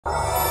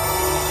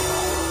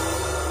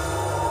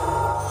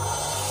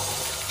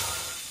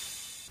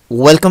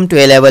Welcome to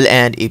A-Level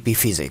and AP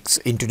Physics.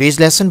 In today's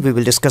lesson, we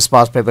will discuss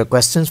past paper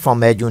questions from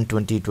May June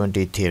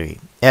 2020 theory.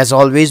 As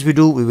always we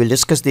do, we will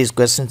discuss these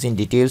questions in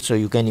detail so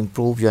you can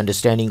improve your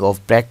understanding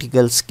of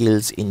practical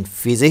skills in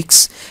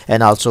physics,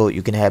 and also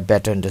you can have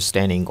better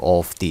understanding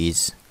of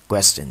these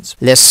questions.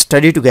 Let's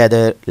study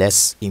together,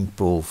 let's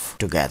improve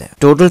together.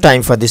 Total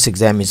time for this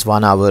exam is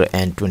 1 hour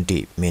and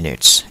 20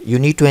 minutes. You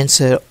need to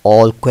answer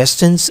all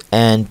questions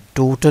and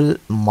total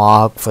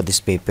mark for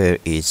this paper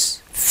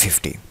is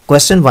 50.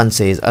 Question 1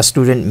 says a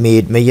student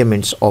made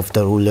measurements of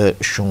the ruler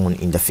shown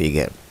in the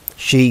figure.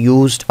 She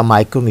used a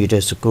micrometer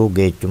screw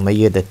gauge to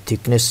measure the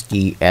thickness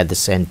T at the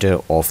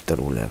center of the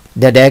ruler.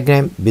 The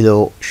diagram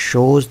below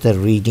shows the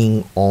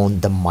reading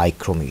on the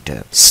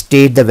micrometer.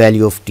 State the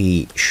value of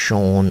T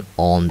shown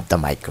on the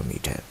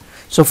micrometer.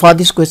 So for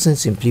this question,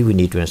 simply we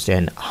need to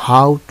understand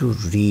how to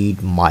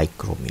read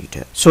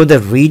micrometer. So the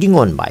reading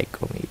on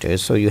micrometer,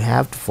 so you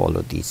have to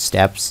follow these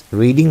steps.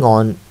 Reading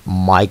on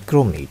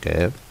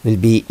micrometer will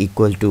be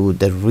equal to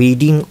the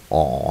reading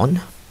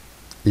on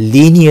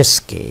linear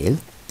scale.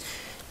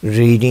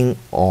 Reading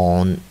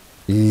on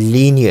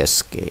linear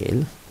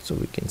scale, so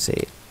we can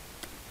say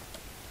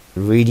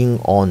reading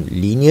on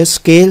linear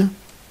scale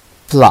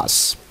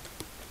plus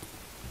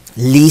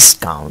least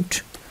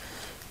count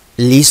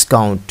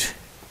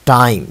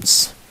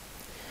times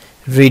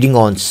reading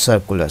on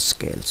circular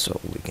scale. So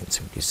we can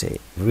simply say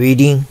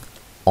reading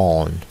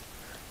on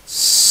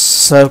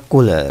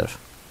circular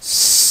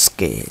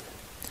scale.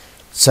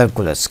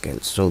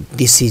 So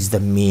this is the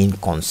main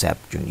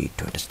concept you need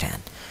to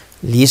understand.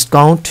 Least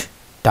count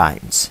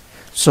times.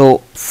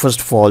 So first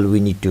of all we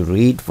need to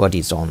read what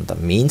is on the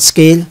main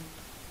scale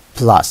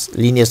plus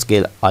linear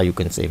scale, or you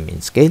can say main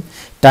scale,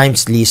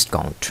 times least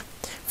count.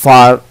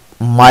 For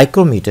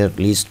micrometer,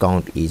 least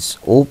count is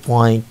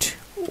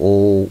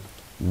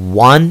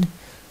 0.01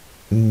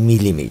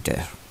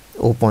 millimeter,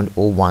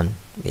 0.01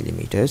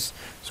 millimeters.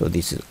 So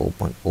this is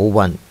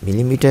 0.01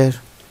 millimeter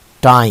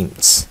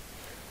times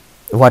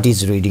what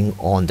is reading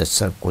on the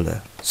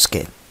circular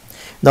scale.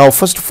 Now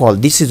first of all,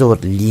 this is our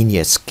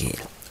linear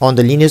scale. On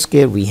the linear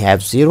scale we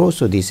have 0,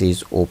 so this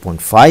is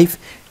 0.5,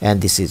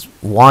 and this is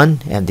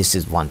 1, and this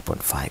is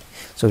 1.5.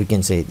 So we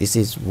can say this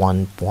is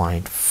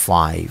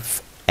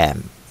 1.5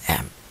 mm.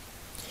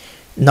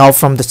 Now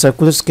from the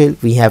circular scale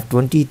we have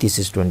 20, this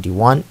is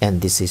 21,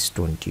 and this is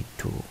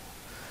 22.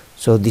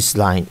 So this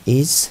line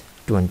is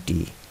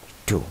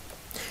 22.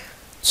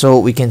 So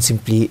we can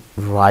simply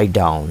write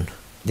down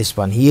this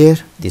one here,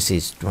 this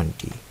is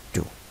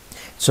 22.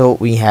 So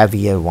we have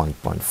here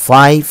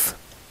 1.5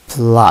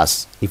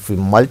 plus, if we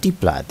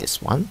multiply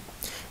this one,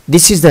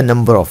 this is the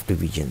number of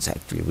divisions.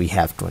 Actually we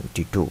have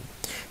 22,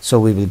 so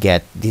we will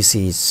get this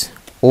is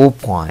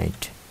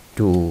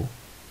 0.22.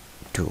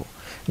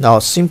 Now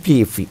simply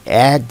if we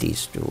add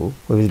these two,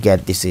 we will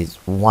get this is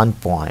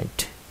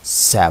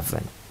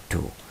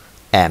 1.72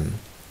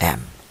 mm.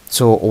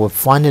 So our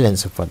final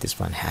answer for this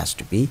one has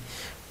to be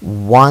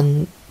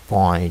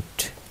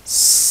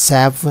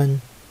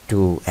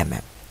 1.72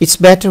 mm. It's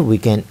better we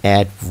can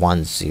add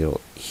 10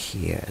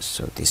 here,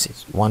 so this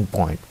is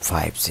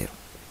 1.50.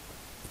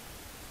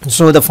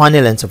 So the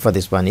final answer for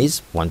this one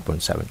is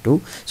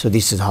 1.72. So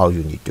this is how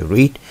you need to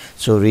read.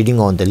 So reading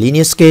on the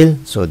linear scale,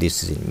 so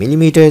this is in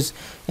millimeters,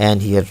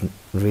 and here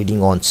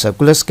reading on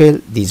circular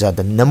scale, these are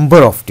the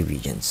number of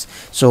divisions.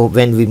 So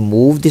when we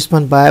move this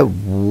one by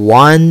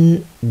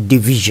one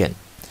division,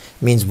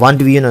 means one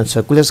division on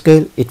circular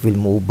scale, it will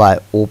move by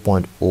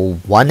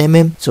 0.01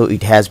 mm. So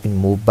it has been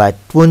moved by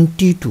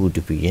 22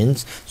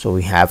 divisions, so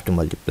we have to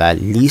multiply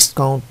least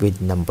count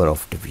with number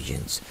of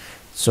divisions,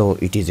 so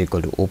it is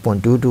equal to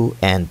 0.22,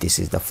 and this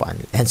is the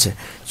final answer.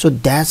 So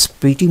that's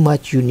pretty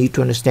much you need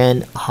to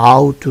understand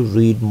how to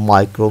read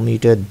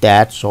micrometer.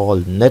 That's all,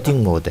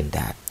 nothing more than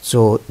that.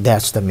 So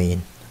that's the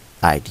main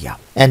idea.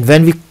 And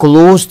when we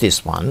close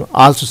this one,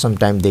 also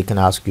sometimes they can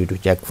ask you to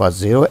check for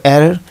zero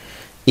error.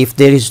 If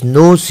there is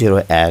no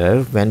zero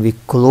error, when we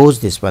close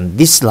this one,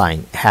 this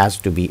line has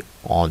to be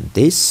on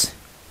this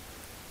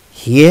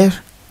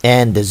here,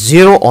 and the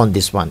 0 on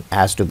this one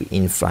has to be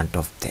in front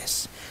of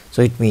this.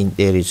 So it means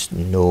there is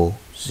no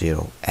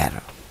zero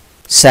error.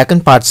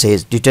 Second part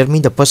says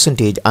determine the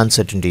percentage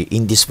uncertainty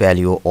in this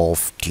value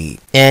of T.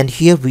 And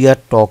here we are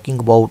talking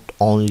about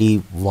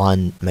only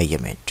one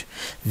measurement.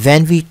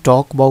 When we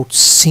talk about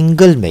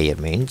single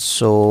measurement,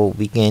 so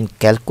we can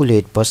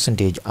calculate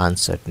percentage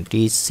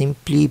uncertainty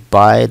simply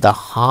by the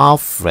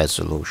half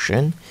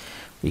resolution.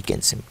 We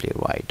can simply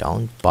write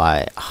down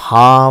by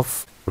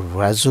half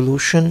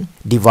resolution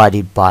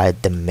divided by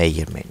the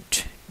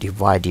measurement,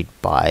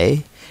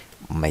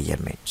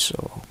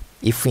 So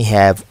if we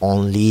have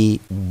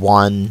only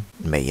one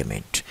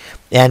measurement,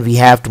 and we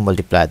have to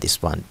multiply this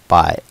one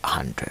by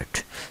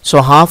 100,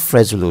 so half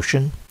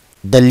resolution,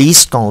 the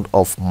least count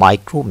of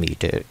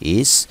micrometer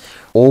is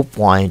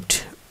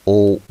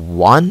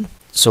 0.01,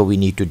 so we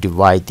need to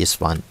divide this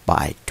one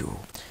by 2,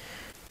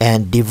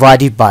 and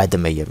divided by the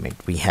measurement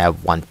we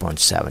have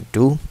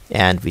 1.72,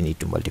 and we need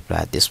to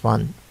multiply this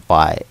one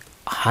by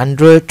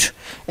 100,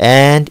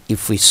 and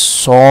if we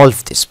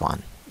solve this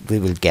one, we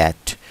will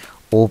get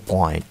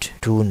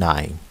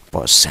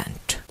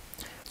 0.29%.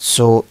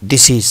 So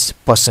this is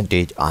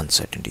percentage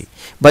uncertainty.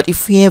 But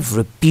if we have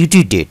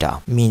repeated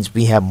data, means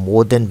we have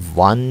more than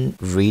one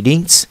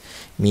readings,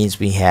 means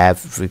we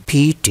have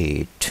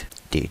repeated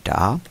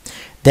data,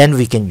 then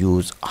we can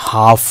use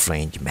half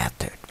range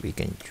method. We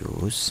can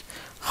use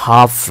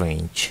half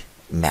range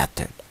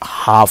method.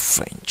 Half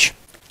range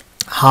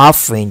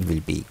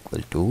will be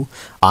equal to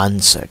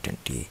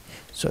uncertainty.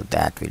 So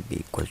that will be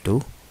equal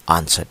to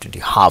uncertainty.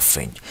 Half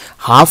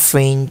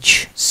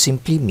range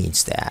simply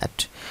means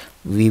that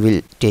we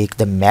will take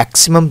the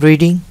maximum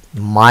reading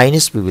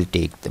minus we will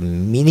take the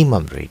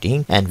minimum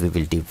reading and we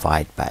will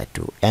divide by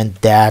 2, and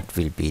that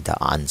will be the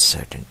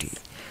uncertainty.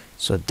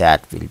 So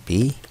that will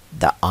be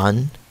the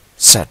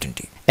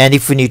uncertainty. And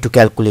if we need to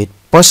calculate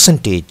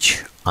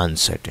percentage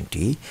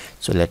uncertainty,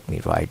 so let me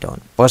write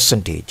down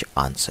percentage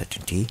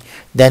uncertainty,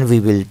 then we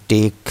will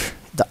take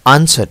the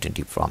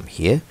uncertainty from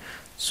here.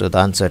 So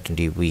the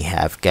uncertainty we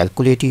have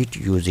calculated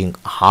using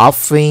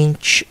half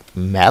range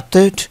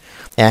method,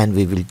 and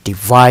we will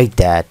divide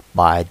that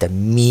by the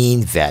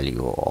mean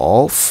value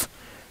of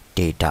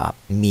data,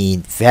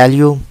 mean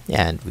value,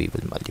 and we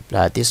will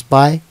multiply this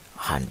by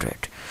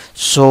 100.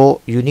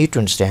 So you need to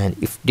understand,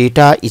 if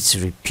data is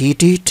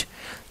repeated,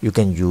 you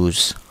can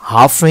use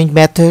half range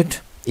method.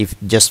 If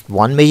just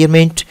one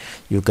measurement,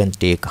 you can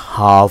take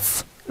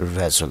half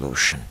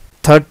resolution.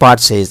 Third part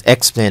says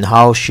explain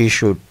how she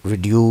should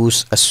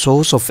reduce a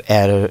source of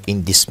error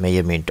in this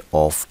measurement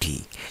of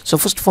t. So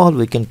first of all,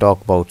 we can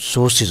talk about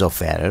sources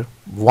of error.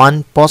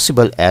 One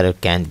possible error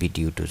can be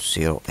due to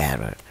zero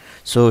error,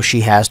 so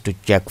she has to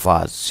check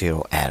for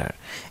zero error.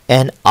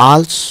 And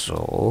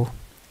also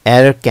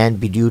error can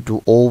be due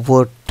to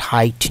over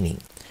tightening.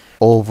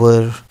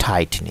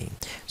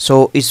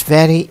 So it's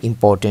very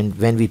important,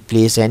 when we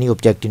place any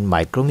object in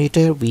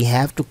micrometer, we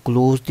have to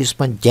close this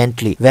one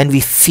gently. When we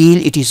feel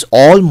it is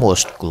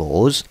almost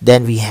closed,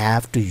 then we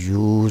have to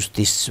use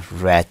this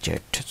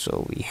ratchet.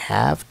 So we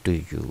have to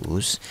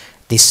use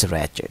this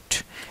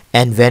ratchet,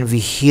 and when we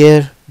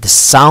hear the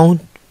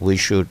sound, we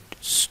should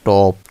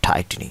stop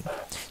tightening.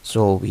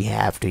 So we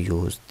have to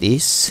use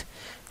this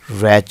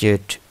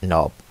ratchet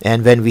knob,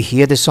 and when we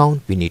hear the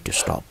sound, we need to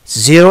stop.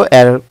 Zero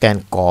error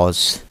can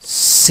cause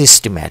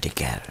systematic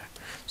error,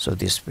 so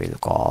this will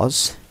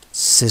cause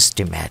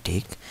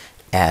systematic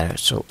error.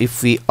 So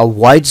if we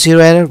avoid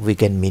zero error, we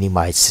can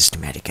minimize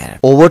systematic error.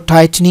 Over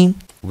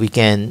tightening, we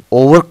can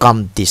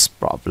overcome this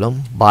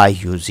problem by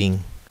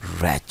using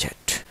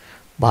ratchet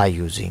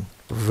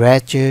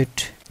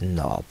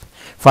knob.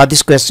 For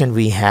this question,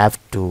 we have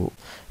to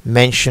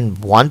mention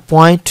one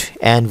point,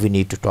 and we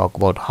need to talk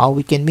about how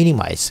we can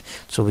minimize.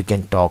 So we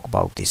can talk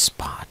about this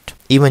part.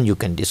 Even you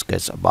can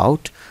discuss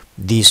about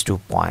these 2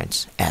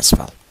 points as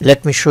well.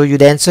 Let me show you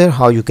the answer,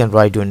 how you can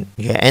write your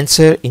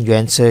answer. In your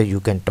answer, you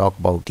can talk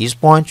about these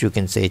points. You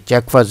can say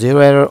check for zero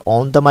error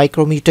on the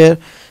micrometer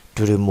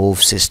to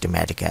remove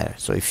systematic error.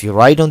 So if you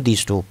write on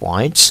these 2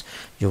 points,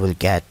 you will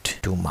get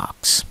 2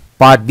 marks.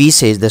 Part B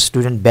says the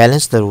student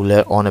balanced the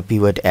ruler on a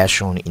pivot as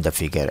shown in the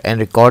figure and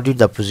recorded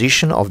the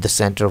position of the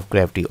center of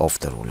gravity of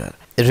the ruler.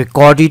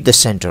 Recorded the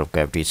center of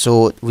gravity.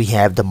 So we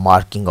have the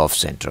marking of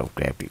center of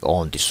gravity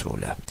on this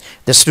ruler.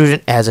 The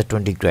student has a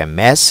 20 gram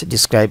mass.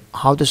 Describe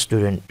how the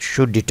student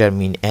should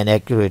determine an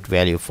accurate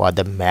value for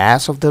the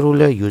mass of the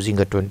ruler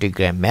using a 20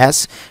 gram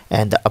mass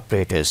and the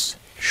apparatus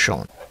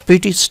shown.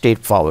 Pretty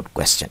straightforward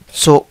question.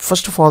 So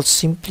first of all,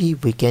 simply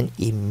we can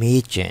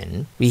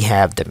imagine we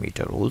have the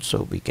meter rule,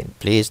 so we can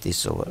place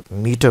this over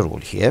meter rule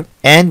here,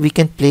 and we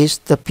can place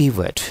the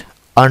pivot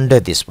under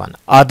this one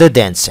other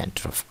than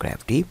center of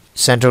gravity.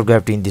 Center of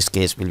gravity in this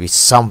case will be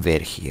somewhere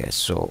here,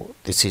 so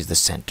this is the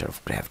center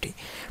of gravity.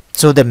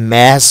 So the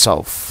mass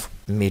of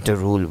meter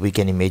rule we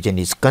can imagine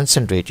is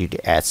concentrated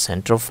at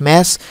center of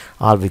mass,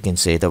 or we can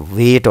say the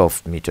weight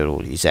of meter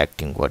rule is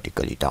acting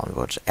vertically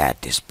downwards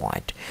at this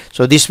point.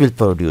 So this will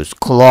produce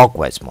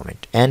clockwise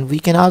moment, and we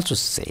can also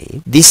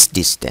say this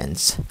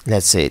distance,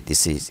 let's say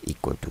this is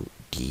equal to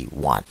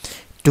d1.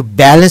 To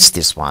balance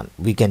this one,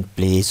 we can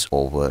place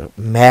over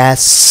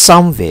mass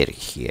somewhere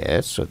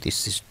here. So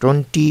this is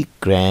 20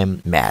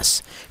 gram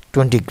mass.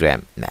 20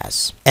 gram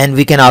mass, and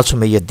we can also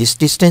measure this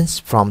distance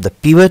from the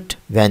pivot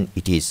when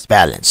it is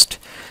balanced.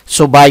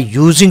 So by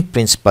using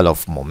principle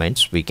of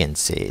moments, we can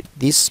say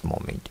this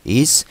moment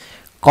is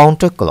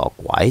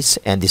counterclockwise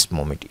and this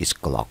moment is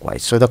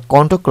clockwise. So the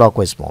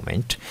counterclockwise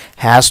moment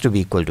has to be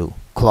equal to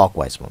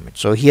clockwise moment.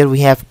 So here we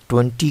have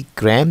 20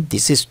 gram,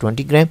 this is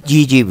 20 gram,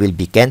 GG will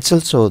be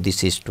cancelled, so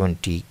this is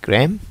 20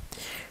 gram,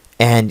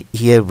 and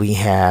here we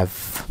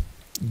have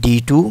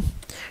D2.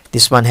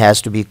 This one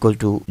has to be equal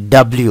to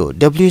W.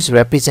 W is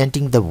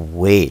representing the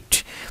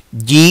weight.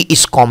 G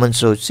is common,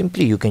 so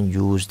simply you can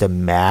use the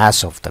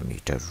mass of the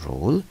meter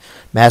rule.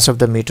 Mass of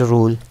the meter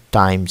rule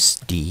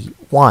times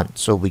D1.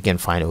 So we can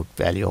find out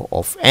value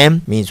of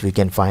M, means we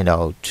can find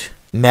out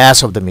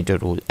mass of the meter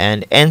rule,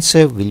 and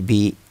answer will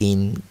be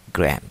in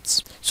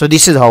grams. So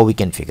this is how we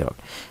can figure out.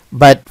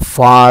 But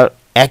for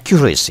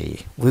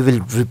accuracy, we will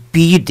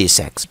repeat this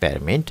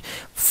experiment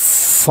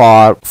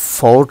for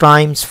 4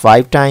 times,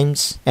 5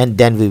 times, and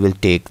then we will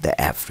take the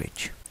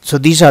average. So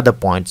these are the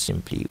points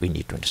simply we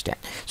need to understand.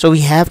 So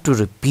we have to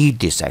repeat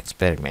this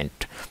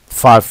experiment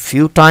for a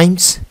few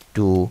times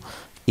to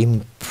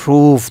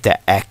improve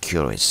the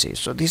accuracy.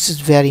 So this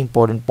is very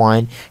important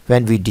point.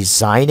 When we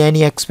design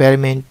any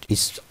experiment,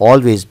 it's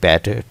always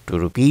better to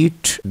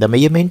repeat the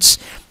measurements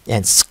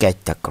and sketch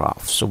the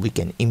graph, so we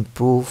can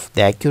improve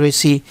the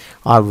accuracy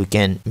or we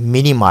can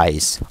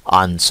minimize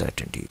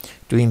uncertainty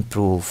to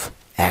improve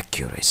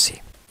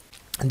accuracy.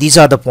 These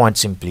are the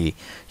points simply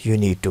you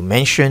need to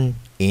mention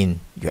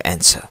in your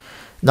answer.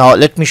 Now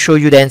let me show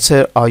you the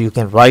answer, or you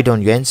can write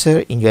on your answer.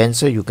 In your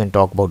answer you can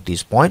talk about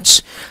these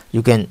points.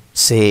 You can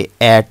say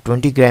add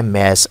 20 gram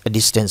mass a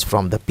distance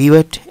from the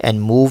pivot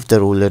and move the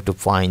ruler to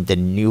find the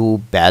new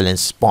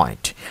balance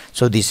point.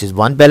 So this is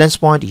one balance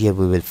point. Here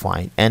we will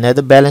find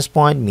another balance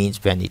point,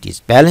 means when it is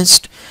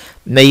balanced.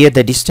 Measure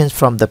the distance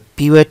from the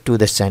pivot to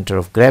the center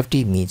of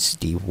gravity, means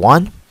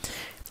D1,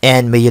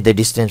 and measure the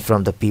distance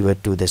from the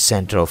pivot to the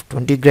center of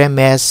 20 gram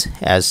mass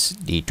as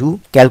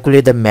D2.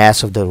 Calculate the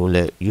mass of the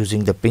ruler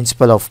using the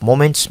principle of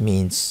moments,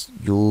 means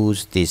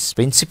use this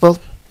principle.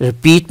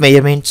 Repeat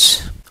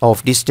measurements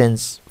of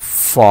distance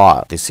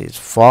for, this is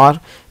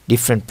for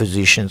different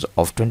positions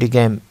of 20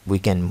 gram. We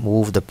can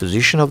move the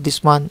position of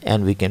this one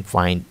and we can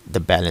find the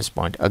balance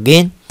point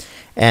again,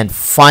 and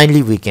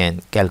finally we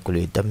can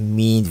calculate the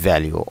mean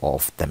value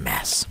of the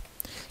mass.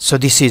 So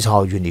this is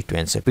how you need to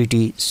answer.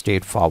 Pretty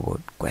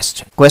straightforward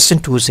question. Question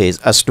 2 says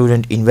a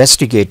student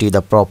investigated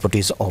the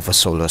properties of a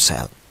solar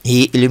cell.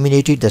 He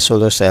illuminated the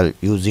solar cell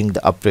using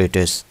the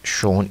apparatus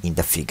shown in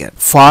the figure.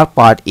 For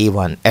part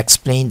A1,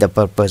 explain the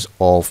purpose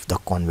of the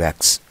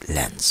convex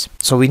lens.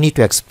 So we need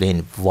to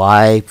explain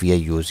why we are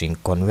using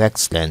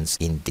convex lens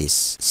in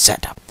this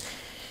setup.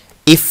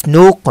 If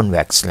no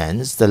convex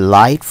lens, the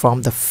light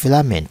from the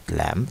filament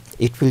lamp,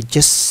 it will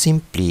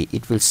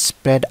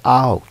spread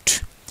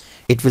out.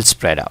 It will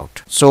spread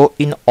out. So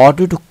in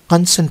order to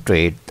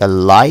concentrate the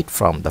light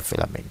from the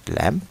filament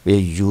lamp, we are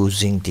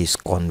using this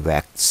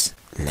convex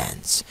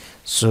lens.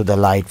 So the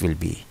light will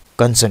be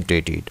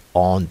concentrated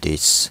on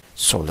this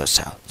solar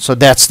cell. So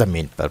that's the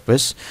main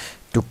purpose,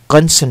 to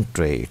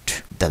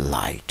concentrate the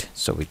light.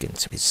 So we can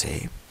simply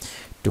say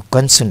to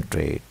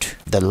concentrate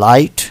the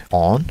light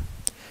on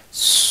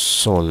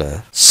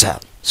solar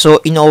cell.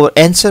 So in our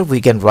answer we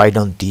can write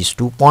down these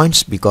 2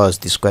 points because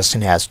this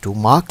question has 2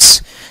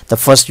 marks. The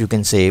first, you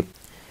can say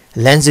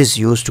lens is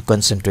used to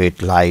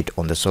concentrate light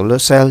on the solar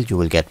cell. You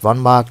will get 1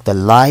 mark. The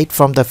light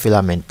from the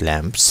filament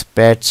lamp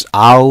spreads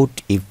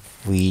out if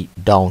we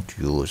don't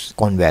use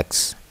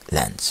convex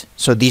lens.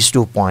 So these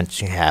 2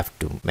 points you have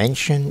to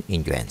mention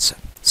in your answer.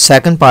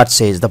 Second part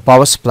says the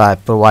power supply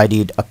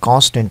provided a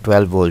constant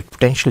 12 volt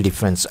potential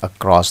difference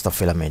across the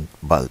filament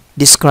bulb.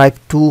 Describe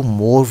 2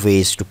 more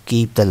ways to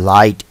keep the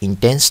light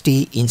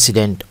intensity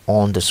incident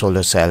on the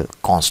solar cell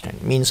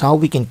constant. Means how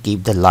we can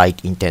keep the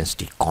light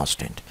intensity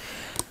constant.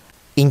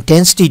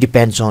 Intensity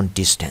depends on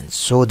distance.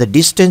 So the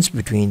distance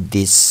between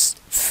this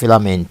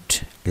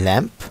filament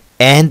lamp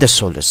and the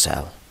solar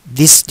cell,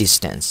 this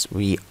distance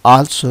we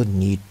also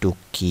need to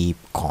keep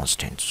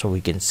constant. So we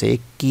can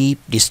say keep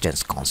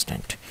distance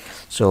constant.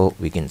 So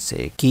we can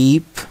say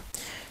keep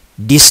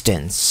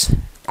distance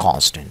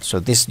constant. So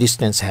this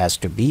distance has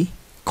to be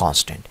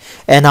constant.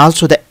 And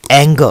also the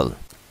angle,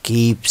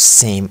 keep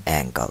same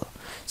angle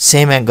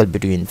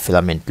between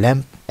filament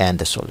lamp and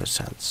the solar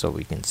cell. So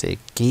we can say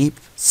keep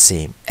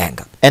same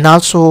angle. And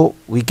also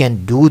we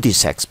can do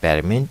this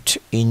experiment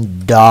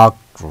in dark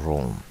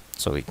room.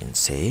 So we can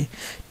say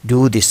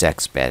do this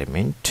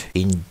experiment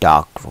in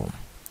dark room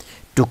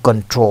to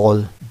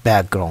control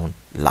background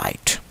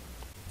light.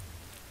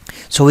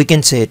 So we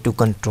can say to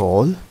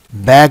control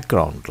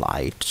background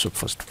light. So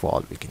first of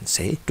all we can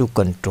say to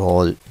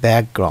control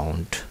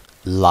background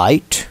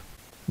light,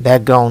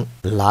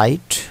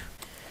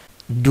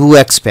 do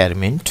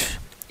experiment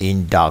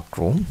in dark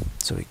room.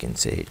 So we can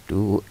say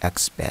do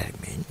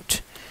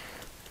experiment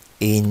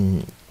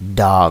in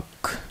dark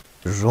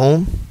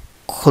room.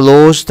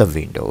 Close the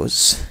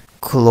windows,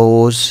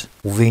 close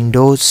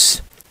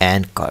windows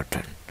and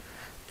curtain,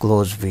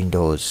 close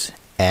windows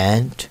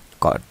and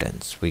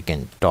curtains. We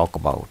can talk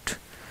about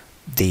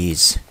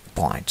these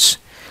points.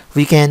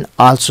 We can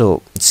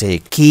also say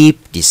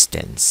keep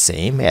distance,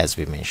 same as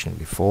we mentioned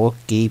before,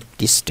 keep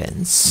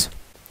distance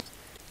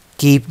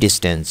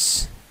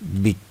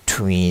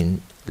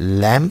between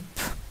lamp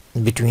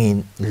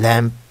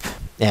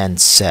and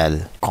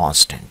cell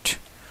constant.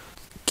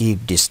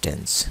 Keep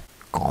distance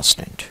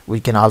constant. We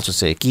can also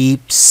say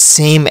keep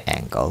same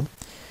angle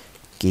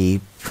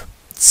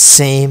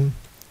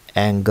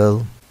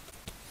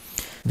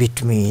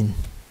between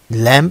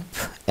lamp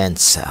and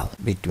cell,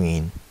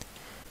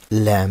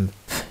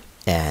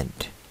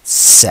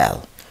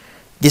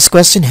 This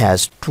question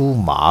has 2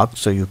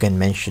 marks, so you can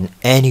mention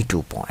any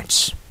 2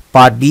 points.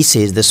 Part B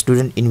says the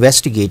student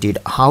investigated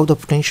how the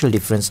potential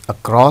difference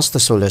across the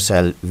solar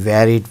cell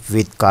varied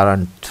with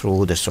current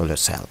through the solar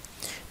cell.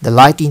 The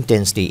light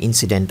intensity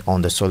incident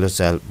on the solar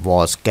cell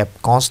was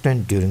kept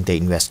constant during the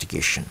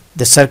investigation.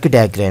 The circuit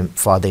diagram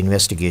for the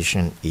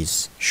investigation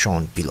is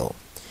shown below.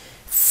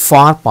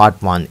 For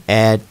part 1,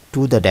 add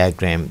to the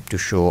diagram to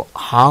show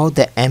how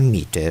the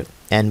ammeter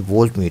and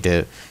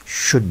voltmeter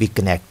should be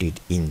connected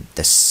in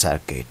the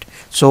circuit.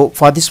 So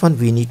for this one,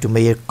 we need to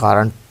measure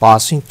current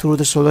passing through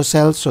the solar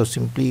cell. So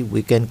simply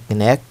we can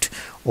connect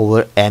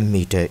over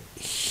ammeter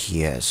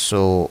here.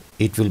 So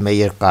it will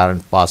measure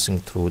current passing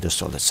through the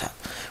solar cell.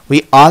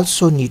 We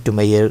also need to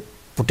measure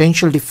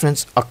potential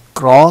difference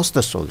across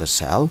the solar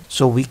cell.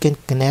 So we can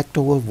connect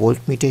over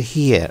voltmeter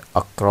here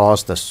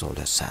across the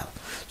solar cell.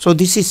 So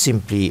this is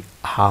simply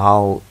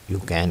how you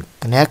can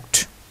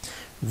connect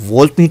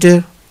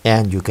voltmeter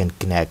and you can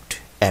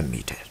connect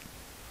ammeter.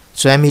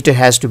 So ammeter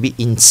has to be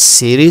in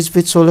series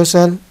with solar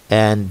cell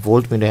and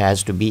voltmeter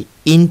has to be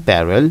in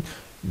parallel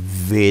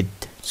with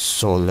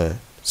solar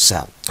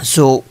cell.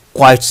 So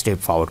quite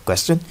straightforward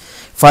question.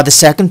 For the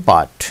second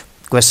part,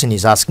 question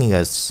is asking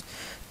us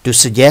to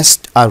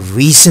suggest a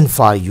reason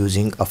for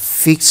using a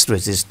fixed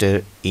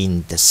resistor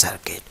in the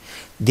circuit.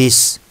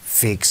 This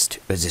fixed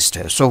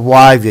resistor. So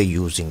why we are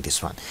using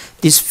this one?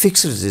 This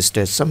fixed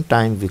resistor,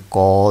 sometimes we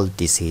call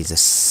this is a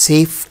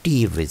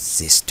safety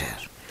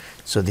resistor.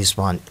 So this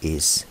one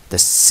is the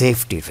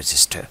safety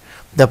resistor.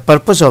 The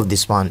purpose of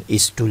this one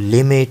is to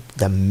limit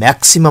the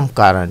maximum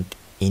current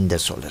in the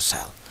solar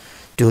cell.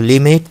 To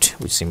limit,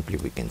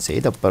 we can say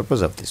the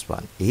purpose of this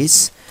one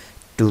is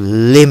to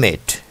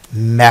limit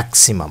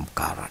maximum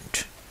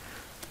current.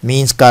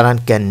 Means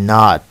current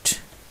cannot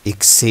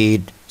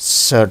exceed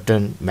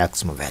certain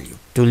maximum value.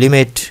 To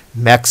limit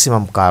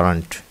maximum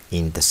current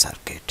in the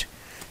circuit.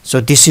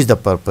 So this is the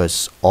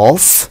purpose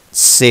of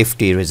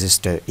safety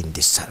resistor in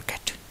this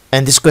circuit.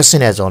 And this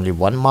question has only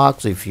 1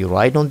 mark. So if you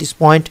write on this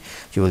point,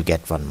 you will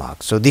get 1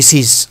 mark. So this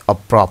is a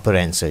proper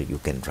answer you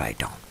can write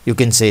down. You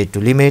can say to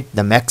limit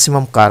the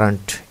maximum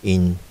current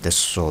in the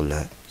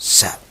solar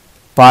cell.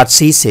 Part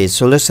C says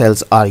solar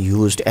cells are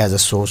used as a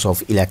source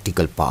of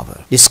electrical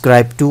power.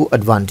 Describe 2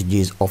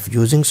 advantages of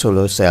using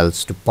solar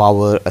cells to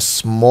power a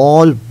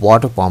small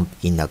water pump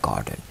in a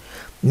garden.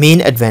 Main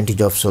advantage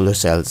of solar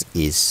cells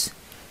is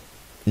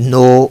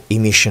no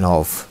emission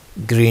of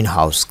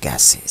greenhouse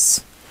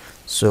gases.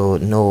 So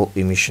no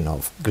emission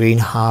of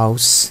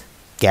greenhouse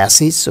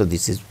gases. So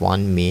this is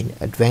one main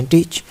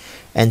advantage.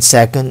 And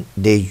second,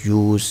 they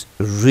use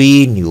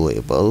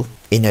renewable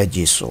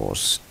energy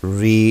source.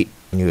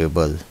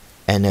 Renewable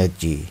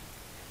energy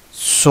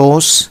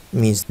source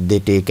means they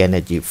take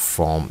energy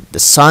from the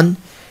sun.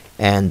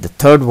 And the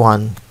third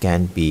one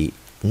can be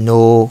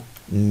no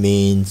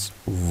mains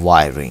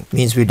wiring,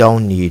 means we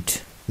don't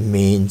need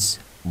mains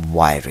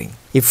wiring.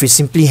 If we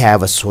simply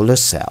have a solar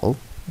cell,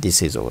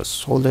 this is our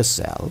solar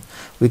cell,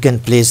 we can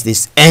place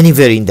this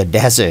anywhere in the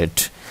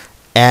desert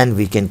and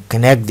we can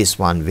connect this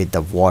one with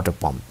the water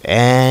pump,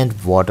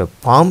 and water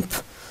pump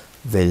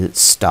will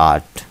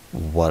start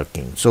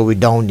working. So we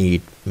don't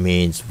need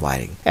mains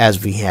wiring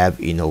as we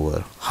have in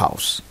our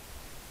house.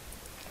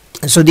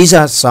 So these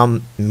are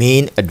some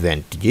main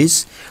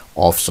advantages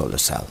of solar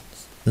cell.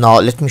 Now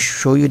let me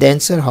show you the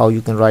answer, how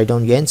you can write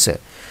down your answer.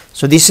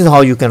 So this is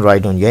how you can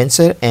write down your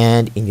answer,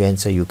 and in your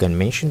answer you can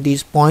mention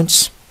these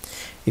points.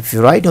 If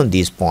you write down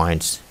these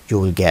points, you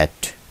will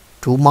get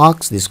 2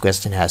 marks. This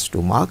question has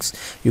 2 marks.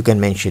 You can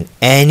mention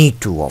any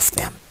 2 of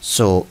them,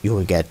 so you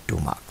will get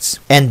 2 marks.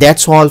 And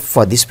that's all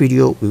for this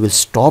video. We will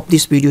stop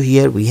this video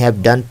here. We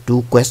have done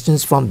 2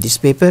 questions from this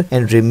paper,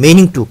 and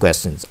remaining 2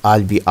 questions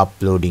I'll be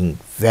uploading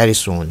very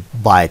soon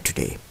by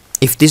today.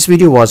 If this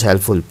video was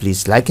helpful,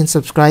 please like and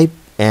subscribe,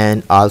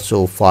 and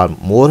also for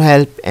more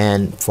help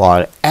and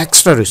for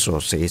extra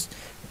resources,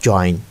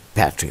 join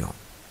Patreon.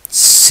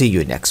 See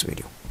you next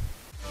video.